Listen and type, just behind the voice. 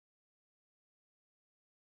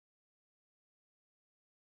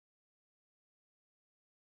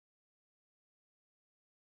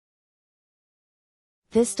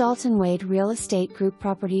This Dalton Wade Real Estate Group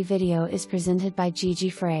property video is presented by Gigi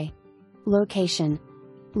Frey. Location.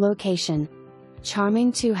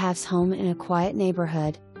 Charming two-halves home in a quiet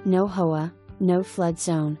neighborhood, no HOA, no flood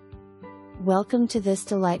zone. Welcome to this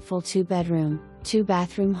delightful 2-bedroom,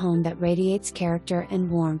 2-bathroom home that radiates character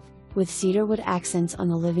and warmth, with cedarwood accents on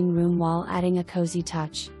the living room wall adding a cozy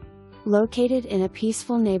touch. Located in a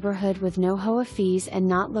peaceful neighborhood with no HOA fees and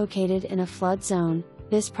not located in a flood zone,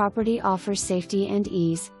 this property offers safety and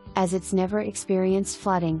ease, as it's never experienced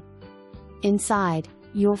flooding. Inside,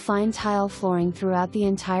 you'll find tile flooring throughout the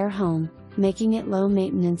entire home, making it low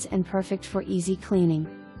maintenance and perfect for easy cleaning.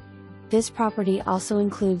 This property also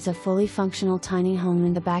includes a fully functional tiny home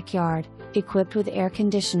in the backyard, equipped with air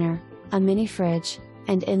conditioner, a mini fridge,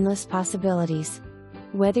 and endless possibilities.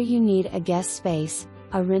 Whether you need a guest space,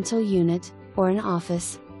 a rental unit, or an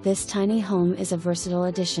office, this tiny home is a versatile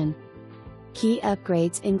addition. Key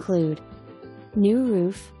upgrades include new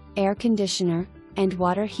roof, air conditioner, and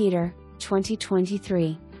water heater,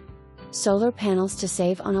 2023. Solar panels to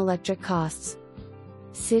save on electric costs.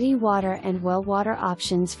 City water and well water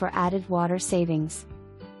options for added water savings.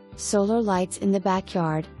 Solar lights in the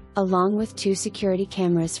backyard, along with 2 security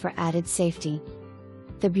cameras for added safety.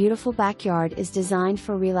 The beautiful backyard is designed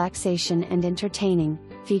for relaxation and entertaining,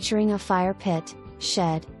 featuring a fire pit,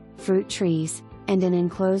 shed, fruit trees, and an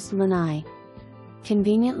enclosed lanai.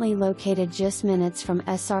 Conveniently located just minutes from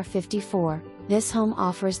SR 54, this home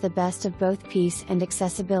offers the best of both peace and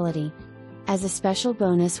accessibility. As a special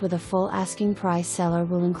bonus, with a full asking price, seller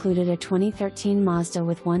will include a 2013 Mazda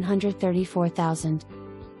with 134,000.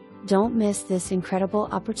 Don't miss this incredible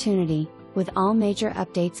opportunity. With all major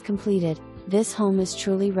updates completed, this home is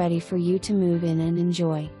truly ready for you to move in and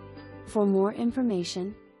enjoy. For more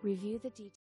information, review the details.